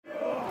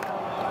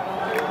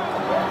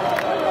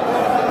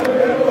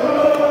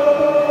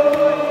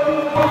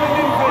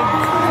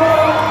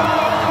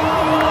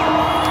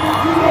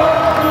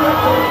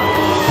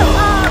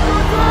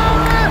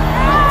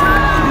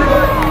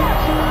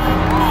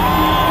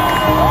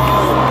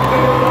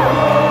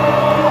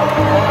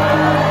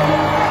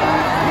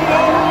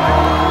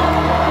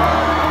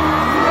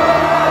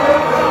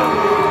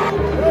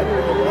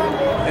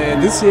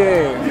This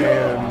year,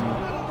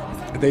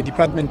 the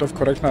Department of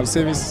Correctional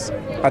Services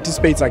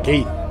participates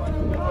again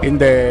in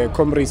the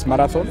Comrades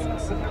Marathon.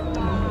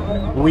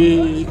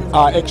 We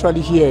are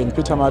actually here in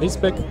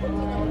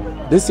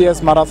Pietermaritzburg. This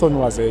year's marathon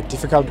was a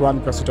difficult one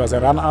because it was a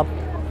run-up,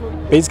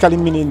 basically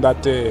meaning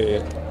that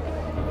the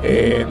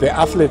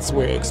athletes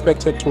were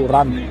expected to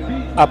run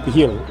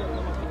uphill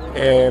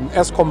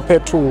as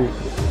compared to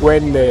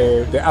when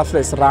the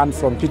athletes ran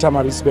from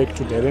Pietermaritzburg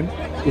to Durban,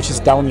 which is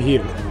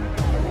downhill.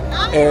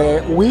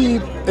 We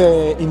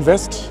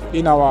invest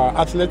in our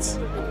athletes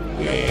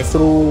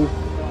through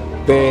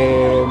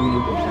the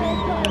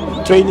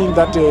training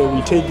that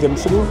we take them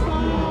through.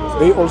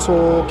 They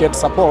also get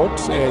support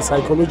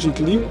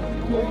psychologically,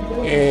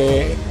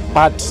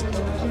 but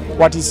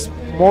what is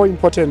more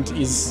important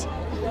is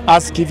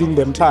us giving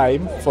them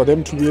time for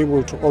them to be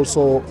able to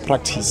also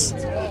practice.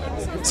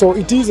 So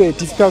it is a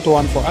difficult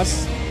one for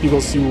us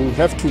because you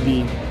have to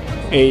be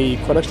a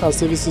correctional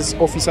services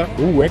officer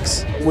who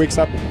wakes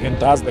up and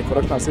does the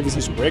correctional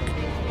services work.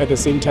 At the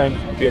same time,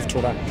 we have to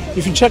run.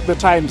 If you check the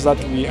times that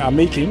we are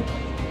making,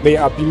 they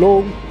are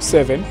below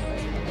 7.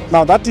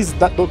 Now that is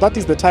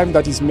the time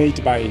that is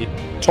made by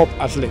top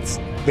athletes,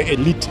 the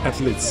elite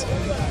athletes.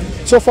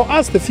 So for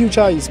us, the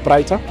future is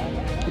brighter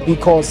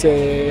because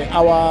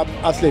our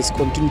athletes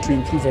continue to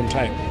improve on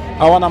time.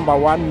 Our number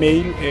one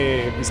male,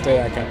 Mr.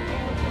 Yaka,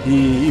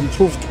 he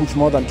improved with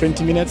more than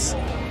 20 minutes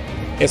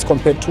as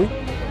compared to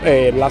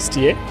last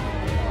year.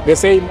 The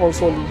same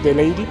also the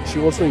lady, she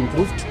also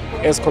improved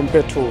as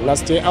compared to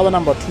last year. Our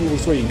number 2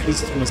 also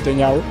increased, Mr.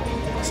 Nyao.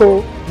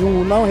 So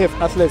you now have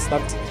athletes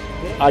that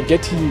are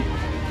getting,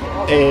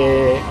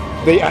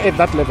 they are at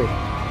that level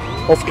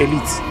of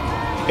elites.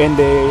 And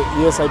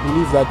yes, I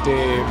believe that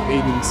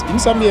in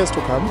some years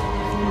to come,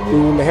 we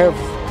will have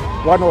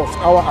one of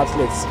our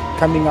athletes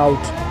coming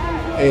out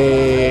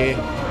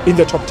in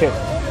the top 10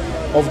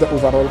 of the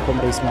overall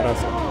Comrades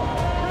Marathon.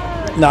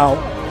 Now,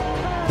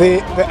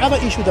 the other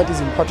issue that is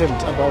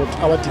important about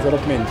our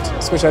development,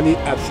 especially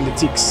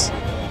athletics,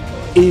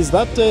 is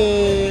that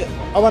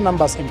our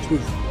numbers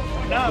improve.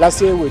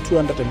 Last year we were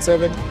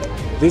 207.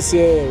 This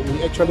year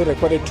we actually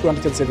recorded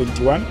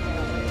 271,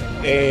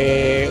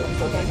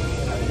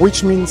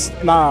 which means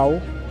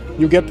now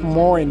you get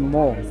more and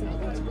more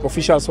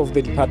officials of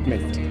the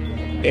department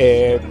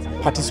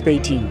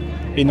participating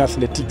in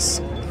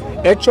athletics.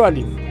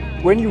 Actually,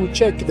 when you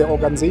check the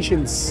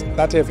organizations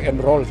that have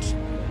enrolled,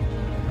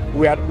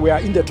 we are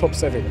in the top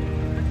 7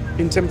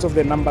 in terms of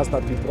the numbers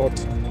that we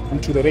brought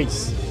into the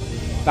race.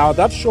 Now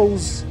that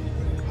shows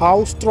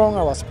how strong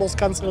our sports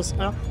councils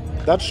are.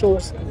 That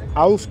shows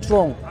how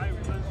strong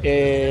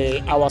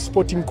our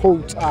sporting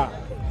codes are,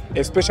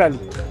 especially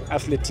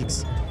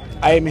athletics.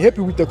 I am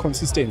happy with the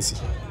consistency.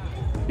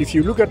 If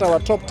you look at our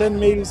top 10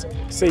 males,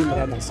 same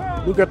runners.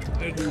 Look at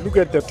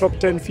the top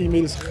 10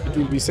 females, it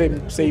will be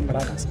same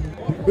runners.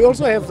 We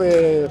also have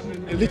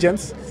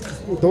legends,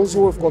 those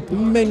who have got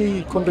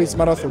many Comrades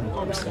Marathon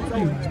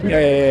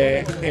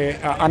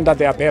under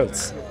their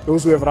belts.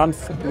 Those who have run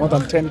more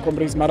than 10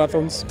 Comrades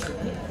Marathons.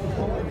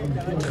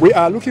 We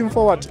are looking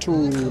forward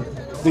to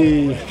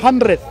the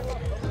 100th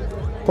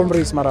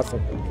Comrades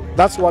Marathon.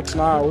 That's what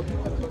now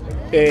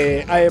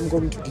I am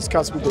going to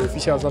discuss with the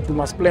officials that we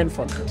must plan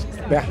for it.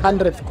 The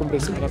 100th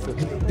Comrades Marathon.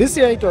 This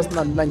year it was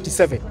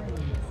 97.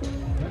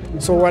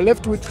 So we're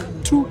left with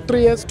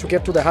 2-3 years to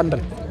get to the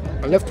 100.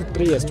 We're left with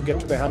 3 years to get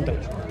to the 100.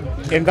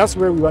 And that's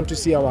where we want to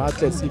see our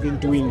athletes even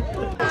doing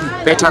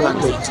better than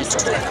they did.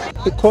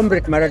 The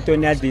Comrades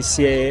Marathon this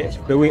year,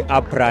 we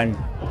up run.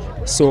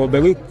 So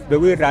we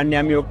run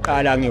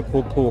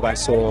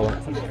so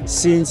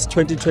since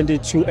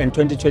 2022 and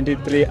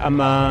 2023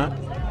 ama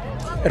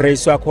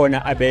race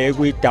wakhona abe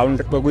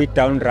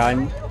down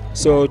run.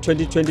 So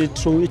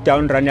 2022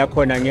 down run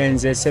yakhona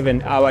ngenze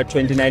 7 hours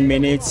 29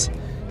 minutes.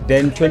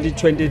 Then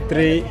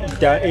 2023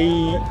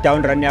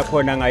 down run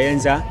yakhona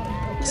ngayenza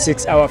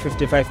 6 hours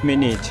 55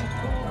 minutes.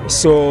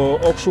 So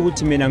okusho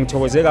ukuthi mina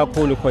ngithokoze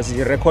kakhulu because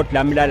I record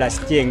lami la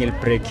last year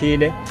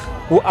ngilibreakile.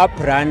 Up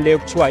run le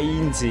kuthiwa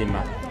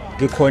inzima.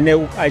 Ngikhone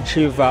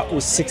uachieve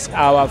u6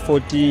 hours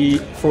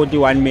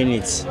 41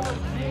 minutes.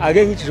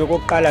 Ake ngithi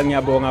okokuqala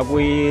ngiyabonga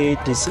kwi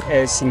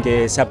DCS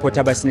ngesupport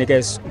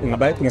abasinike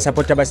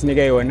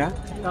yona.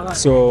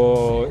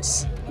 So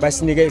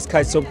basinike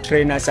isikhathi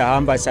sokutrainer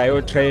sahamba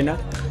sayotrainer.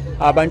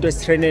 Abantu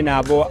esitraine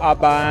nabo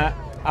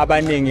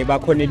abaningi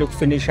bakhonile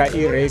ukufinisha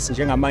irace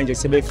njengamanje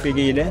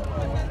sebefikile.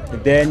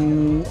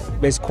 Then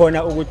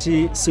besikhona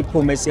ukuthi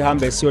siphume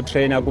sihambe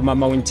siyotrainer kuma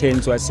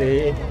mountains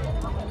wase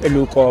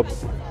Elukop.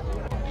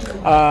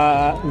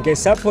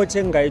 Ngesupport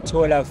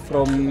engayithola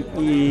from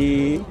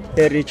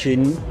the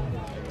region.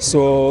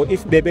 So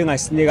if bebe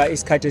ngasinika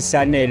isikhathi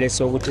esanele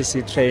sokuthi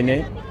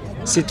sitraine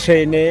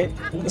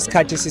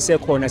isikhathi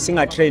sisekhona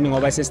singatrain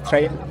ngoba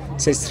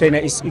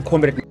sesitrainer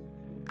i-Comrades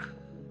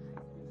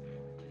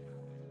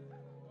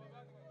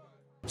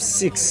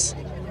 6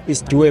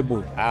 is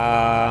doable.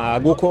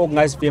 Akukho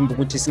okungazivimba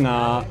ukuthi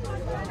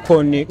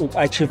singakhoni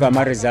uachieve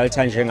ama results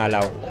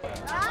njengalawo.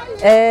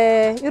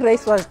 The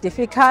race was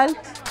difficult,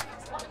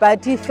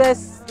 but the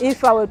first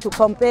if I were to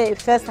compare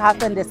first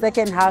half and the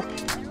second half,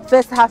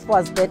 first half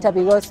was better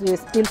because we were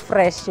still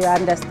fresh, you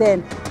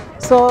understand.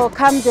 So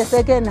come the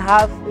second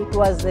half, it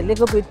was a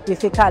little bit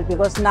difficult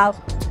because now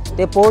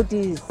the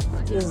body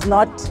is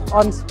not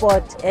on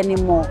spot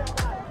anymore.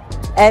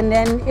 And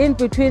then in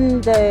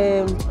between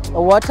the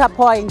water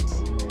point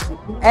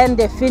and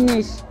the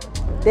finish,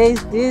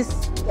 there's these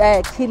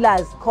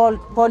killers called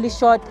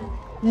polyshot,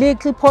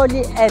 little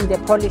poly and the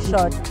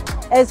polyshot.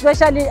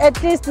 Especially,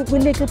 at least with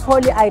little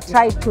poly, I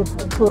tried to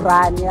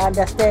run, you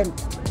understand?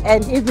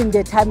 And even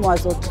the time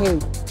was okay.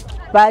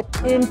 But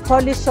in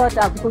polyshot,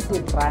 I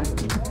couldn't run.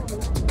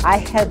 I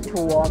had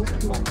to walk.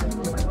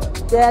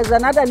 There's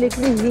another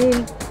little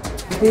hill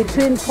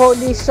between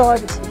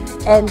polyshot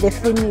and the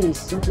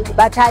finish.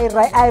 But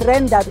I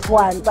ran that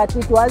one, but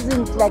it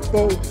wasn't like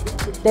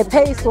the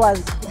pace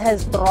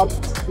has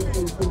dropped.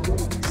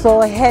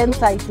 So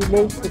hence I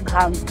delayed to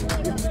come.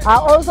 I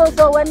also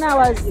saw when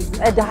I was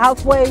at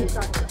halfway,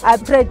 I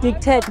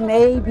predicted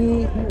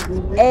maybe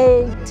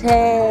 8,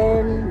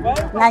 10,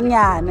 9,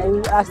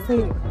 I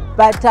see,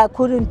 but I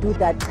couldn't do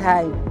that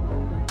time.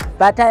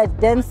 But I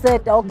then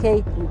said,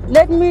 okay,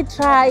 let me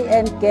try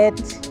and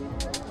get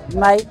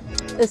my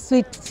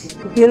sweet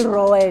Bill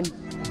Rowan.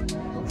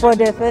 For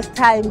the first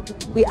time,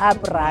 we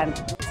uprun.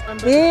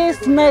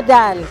 This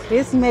medal,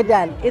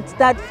 it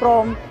starts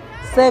from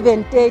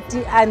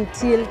 7:30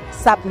 until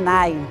sub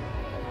 9.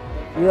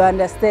 You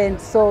understand?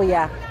 So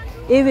yeah,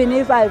 even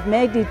if I've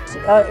made it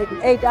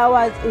in 8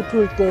 hours, it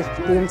will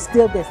be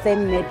still the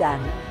same medal.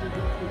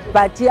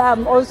 But yeah,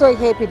 I'm also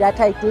happy that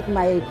I did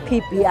my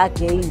PB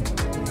again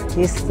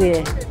this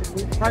year.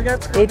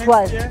 It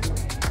was,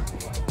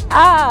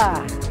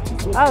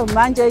 oh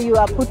Manje, you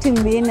are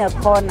putting me in a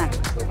corner.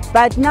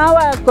 But now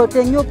I've got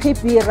a new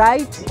PB,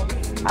 right?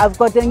 I've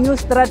got a new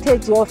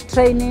strategy of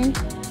training.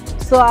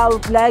 So I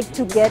would like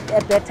to get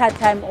a better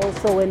time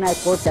also when I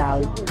go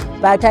down.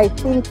 But I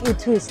think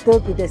it will still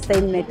be the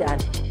same medal.